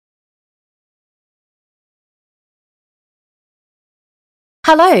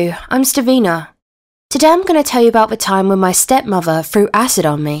Hello, I'm Stavina. Today I'm going to tell you about the time when my stepmother threw acid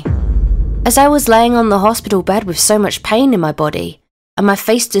on me. As I was laying on the hospital bed with so much pain in my body, and my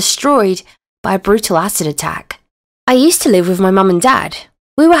face destroyed by a brutal acid attack. I used to live with my mum and dad.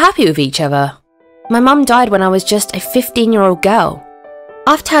 We were happy with each other. My mum died when I was just a 15-year-old girl.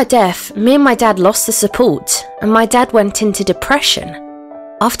 After her death, me and my dad lost the support, and my dad went into depression.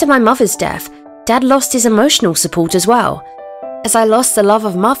 After my mother's death, Dad lost his emotional support as well, as I lost the love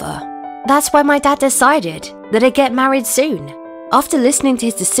of mother. That's why my dad decided that I'd get married soon. After listening to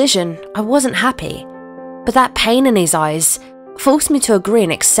his decision, I wasn't happy, but that pain in his eyes forced me to agree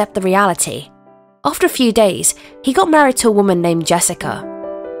and accept the reality. After a few days, he got married to a woman named Jessica.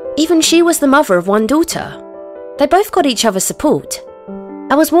 Even she was the mother of one daughter. They both got each other's support.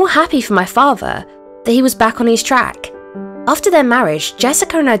 I was more happy for my father that he was back on his track. After their marriage,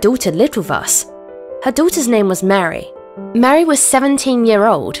 Jessica and her daughter lived with us. Her daughter's name was Mary. Mary was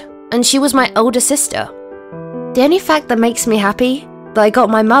 17-year-old, and she was my older sister. The only fact that makes me happy, that I got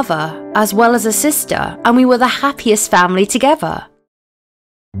my mother as well as a sister, and we were the happiest family together.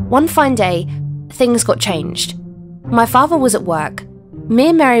 One fine day, things got changed. My father was at work. Me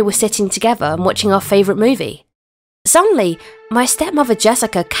and Mary were sitting together and watching our favourite movie. Suddenly, my stepmother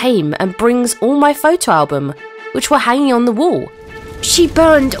Jessica came and brings all my photo album, which were hanging on the wall. She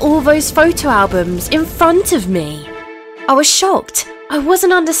burned all those photo albums in front of me. I was shocked. I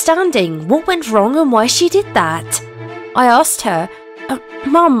wasn't understanding what went wrong and why she did that. I asked her,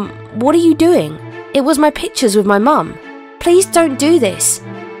 Mum, what are you doing? It was my pictures with my mum. Please don't do this.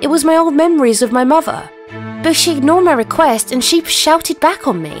 It was my old memories of my mother. But she ignored my request and she shouted back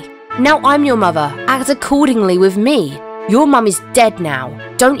on me. Now I'm your mother. Act accordingly with me. Your mum is dead now.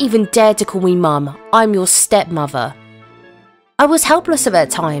 Don't even dare to call me mum. I'm your stepmother. I was helpless at that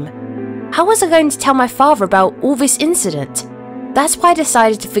time. How was I going to tell my father about all this incident? That's why I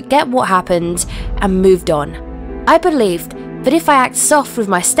decided to forget what happened and moved on. I believed that if I act soft with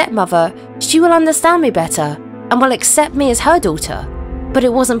my stepmother, she will understand me better and will accept me as her daughter. But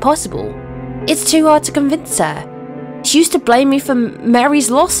it wasn't possible. It's too hard to convince her. She used to blame me for Mary's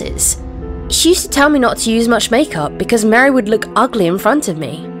losses. She used to tell me not to use much makeup because Mary would look ugly in front of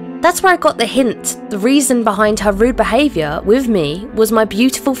me. That's where I got the hint. The reason behind her rude behaviour with me was my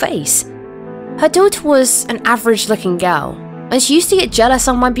beautiful face. Her daughter was an average-looking girl, and she used to get jealous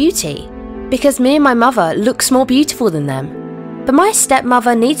of my beauty because me and my mother looks more beautiful than them. But my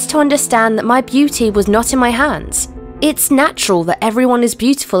stepmother needs to understand that my beauty was not in my hands. It's natural that everyone is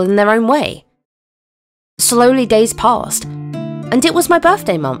beautiful in their own way. Slowly days passed, and it was my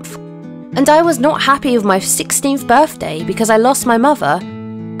birthday month. And I was not happy with my 16th birthday because I lost my mother,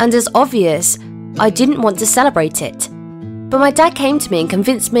 and as obvious, I didn't want to celebrate it. But my dad came to me and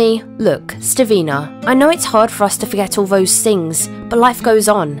convinced me, look, Stavina, I know it's hard for us to forget all those things, but life goes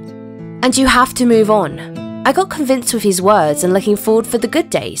on, and you have to move on. I got convinced with his words and looking forward for the good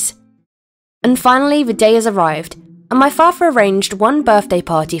days. And finally, the day has arrived, and my father arranged one birthday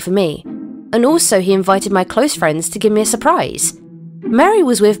party for me, and also he invited my close friends to give me a surprise. Mary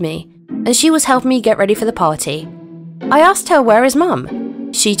was with me, and she was helping me get ready for the party. I asked her where is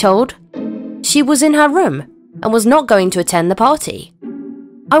Mum. She told she was in her room and was not going to attend the party.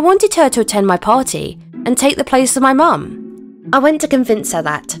 I wanted her to attend my party and take the place of my mum. I went to convince her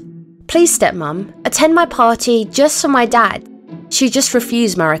that, please stepmom, attend my party just for my dad. She just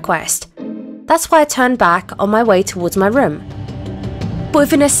refused my request. That's why I turned back on my way towards my room. But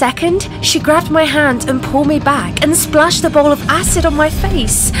within a second, she grabbed my hand and pulled me back and splashed a bowl of acid on my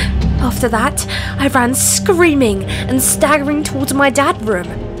face. After that, I ran screaming and staggering towards my dad's room.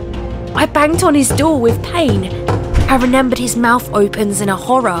 I banged on his door with pain. I remembered his mouth opens in a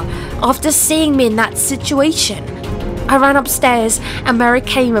horror after seeing me in that situation. I ran upstairs and Mary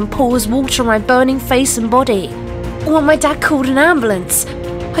came and poured water on my burning face and body. When my dad called an ambulance,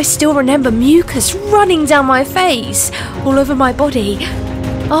 I still remember mucus running down my face, all over my body.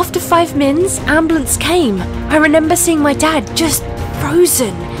 After 5 minutes, ambulance came. I remember seeing my dad just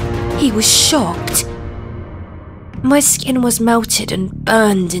frozen. He was shocked. My skin was melted and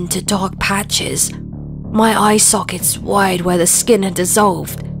burned into dark patches. My eye sockets wide where the skin had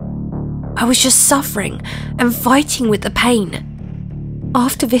dissolved. I was just suffering and fighting with the pain.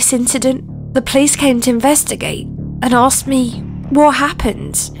 After this incident, the police came to investigate and asked me what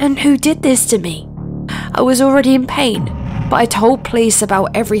happened and who did this to me. I was already in pain, but I told police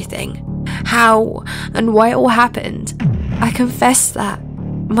about everything, how and why it all happened. I confessed that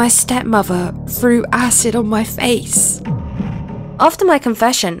my stepmother threw acid on my face. After my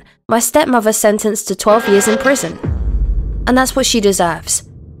confession, my stepmother sentenced to 12 years in prison. And that's what she deserves.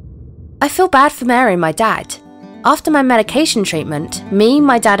 I feel bad for Mary and my dad. After my medication treatment, me,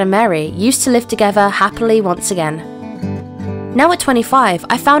 my dad and Mary used to live together happily once again. Now at 25,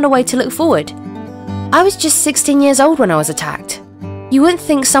 I found a way to look forward. I was just 16 years old when I was attacked. You wouldn't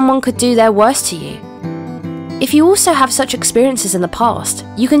think someone could do their worst to you. If you also have such experiences in the past,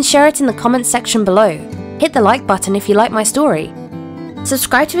 you can share it in the comments section below. Hit the like button if you like my story.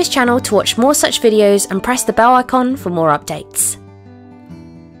 Subscribe to this channel to watch more such videos and press the bell icon for more updates.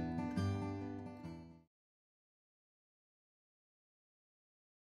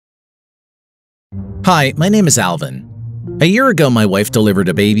 Hi, my name is Alvin. A year ago, my wife delivered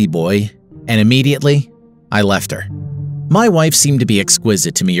a baby boy, and immediately, I left her. My wife seemed to be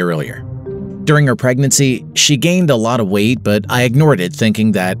exquisite to me earlier. During her pregnancy, she gained a lot of weight, but I ignored it,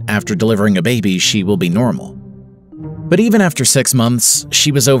 thinking that after delivering a baby, she will be normal. But even after 6 months,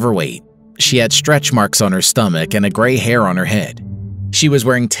 she was overweight. She had stretch marks on her stomach and a gray hair on her head. She was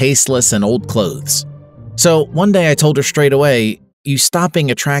wearing tasteless and old clothes. So one day I told her straight away, "You stop being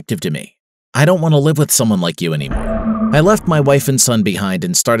attractive to me. I don't want to live with someone like you anymore." I left my wife and son behind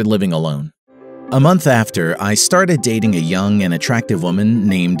and started living alone. A month after, I started dating a young and attractive woman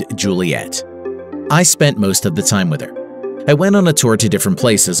named Juliet. I spent most of the time with her. I went on a tour to different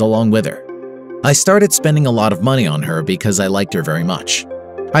places along with her. I started spending a lot of money on her because I liked her very much.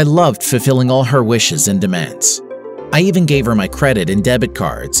 I loved fulfilling all her wishes and demands. I even gave her my credit and debit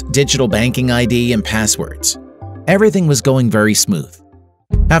cards, digital banking ID, and passwords. Everything was going very smooth.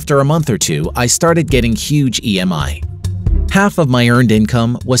 After a month or two, I started getting huge EMI. Half of my earned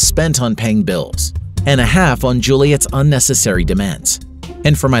income was spent on paying bills, and a half on Juliet's unnecessary demands.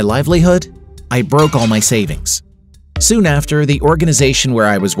 And for my livelihood, I broke all my savings. Soon after, the organization where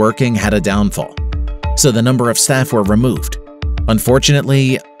I was working had a downfall, so the number of staff were removed.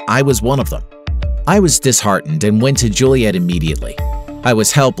 Unfortunately, I was one of them. I was disheartened and went to Juliet immediately. I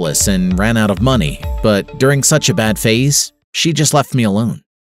was helpless and ran out of money, but during such a bad phase, she just left me alone.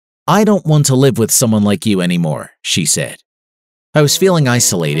 "I don't want to live with someone like you anymore," she said. I was feeling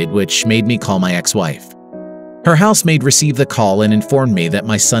isolated, which made me call my ex-wife. Her housemaid received the call and informed me that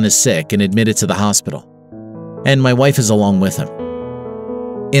my son is sick and admitted to the hospital, and my wife is along with him.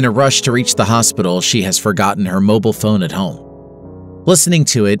 In a rush to reach the hospital, she has forgotten her mobile phone at home. Listening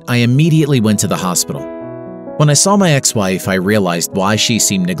to it, I immediately went to the hospital. When I saw my ex-wife, I realized why she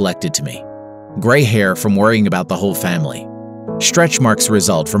seemed neglected to me. Gray hair from worrying about the whole family. Stretch marks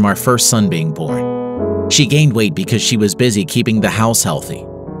result from our first son being born. She gained weight because she was busy keeping the house healthy.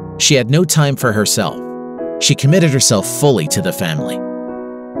 She had no time for herself. She committed herself fully to the family.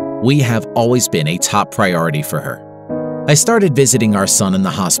 We have always been a top priority for her. I started visiting our son in the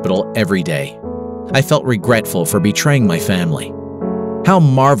hospital every day. I felt regretful for betraying my family. How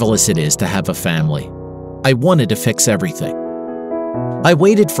marvelous it is to have a family. I wanted to fix everything. I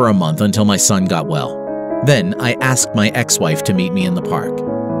waited for a month until my son got well. Then I asked my ex-wife to meet me in the park.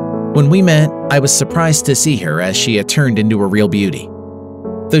 When we met, I was surprised to see her as she had turned into a real beauty.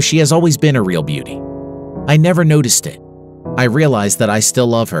 Though she has always been a real beauty, I never noticed it. I realized that I still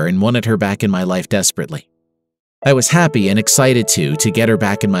love her and wanted her back in my life desperately. I was happy and excited to get her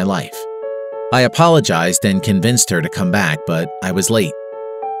back in my life. I apologized and convinced her to come back, but I was late.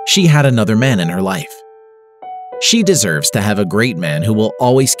 She had another man in her life. She deserves to have a great man who will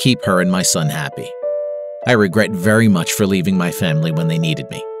always keep her and my son happy. I regret very much for leaving my family when they needed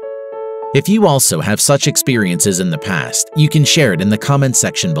me. If you also have such experiences in the past, you can share it in the comments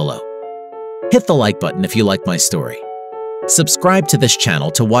section below. Hit the like button if you like my story. Subscribe to this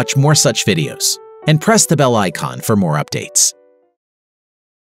channel to watch more such videos, and press the bell icon for more updates.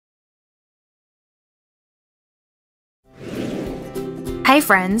 Hey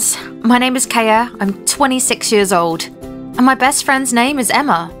friends, my name is Kaya, I'm 26 years old, and my best friend's name is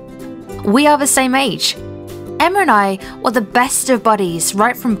Emma. We are the same age. Emma and I were the best of buddies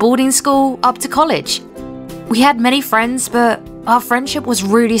right from boarding school up to college. We had many friends, but our friendship was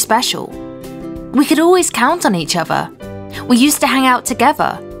really special. We could always count on each other. We used to hang out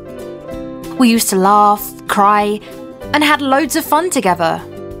together. We used to laugh, cry, and had loads of fun together.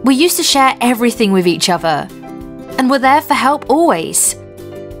 We used to share everything with each other, and were there for help always.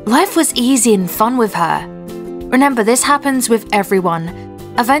 Life was easy and fun with her. Remember, this happens with everyone.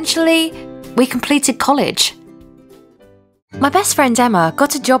 Eventually, we completed college. My best friend Emma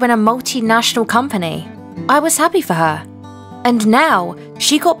got a job in a multinational company. I was happy for her. And now,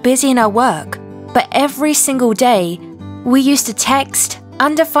 she got busy in her work, but every single day, we used to text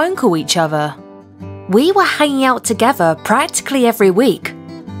and a phone call each other. We were hanging out together practically every week.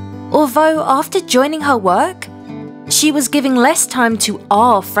 Although after joining her work, she was giving less time to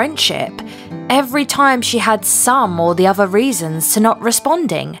our friendship every time she had some or the other reasons to not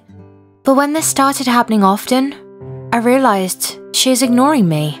responding. But when this started happening often, I realized she is ignoring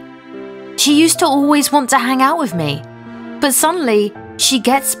me. She used to always want to hang out with me, but suddenly she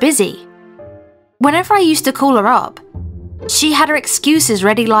gets busy. Whenever I used to call her up, she had her excuses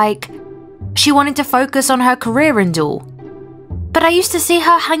ready, like she wanted to focus on her career and all. But I used to see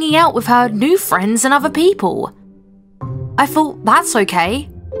her hanging out with her new friends and other people. I thought, that's okay.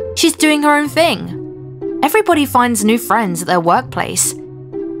 She's doing her own thing. Everybody finds new friends at their workplace.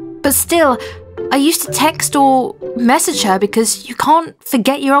 But still, I used to text or message her because you can't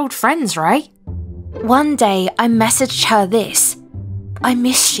forget your old friends, right? One day, I messaged her this. I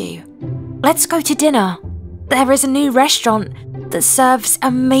miss you. Let's go to dinner. There is a new restaurant that serves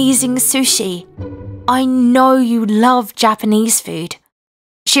amazing sushi. I know you love Japanese food.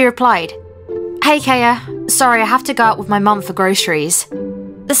 She replied, Hey Kaya, sorry I have to go out with my mum for groceries.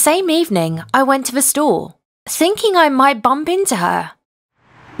 The same evening, I went to the store, thinking I might bump into her.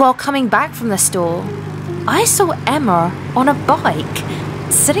 While coming back from the store, I saw Emma on a bike,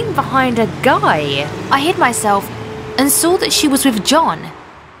 sitting behind a guy. I hid myself and saw that she was with John,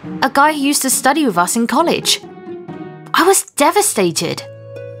 a guy who used to study with us in college. I was devastated.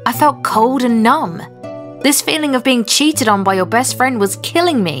 I felt cold and numb. This feeling of being cheated on by your best friend was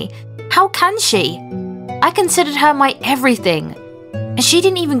killing me. How can she? I considered her my everything, and she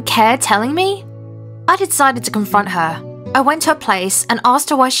didn't even care telling me? I decided to confront her. I went to her place and asked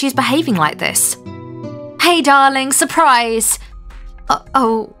her why she's behaving like this. Hey darling, surprise!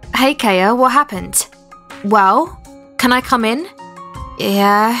 Oh, hey Kaya, what happened? Well, can I come in?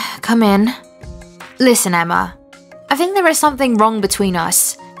 Yeah, come in. Listen, Emma, I think there is something wrong between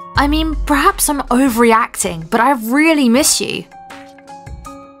us. I mean, perhaps I'm overreacting, but I really miss you.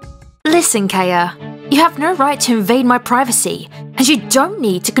 Listen, Kaya, you have no right to invade my privacy, and you don't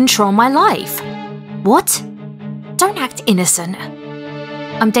need to control my life. What? Don't act innocent.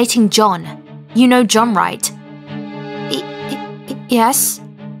 I'm dating John. You know John, right? Yes?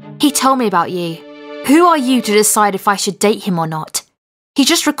 He told me about you. Who are you to decide if I should date him or not? He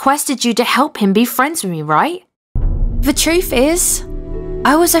just requested you to help him be friends with me, right? The truth is,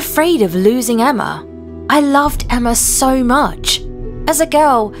 I was afraid of losing Emma. I loved Emma so much. As a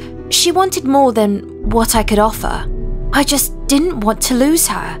girl, she wanted more than what I could offer. I just didn't want to lose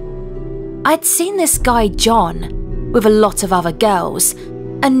her. I'd seen this guy, John, with a lot of other girls,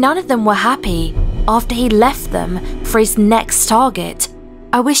 and none of them were happy after he left them for his next target.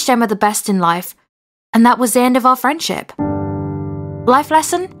 I wished Emma the best in life, and that was the end of our friendship. Life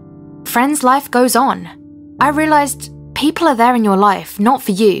lesson? Friends' life goes on. I realized people are there in your life, not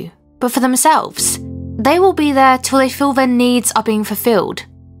for you, but for themselves. They will be there till they feel their needs are being fulfilled.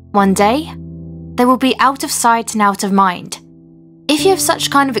 One day, they will be out of sight and out of mind. If you have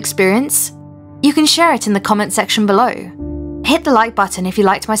such kind of experience, you can share it in the comment section below. Hit the like button if you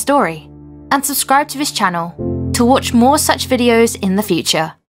liked my story, and subscribe to this channel to watch more such videos in the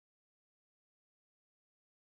future.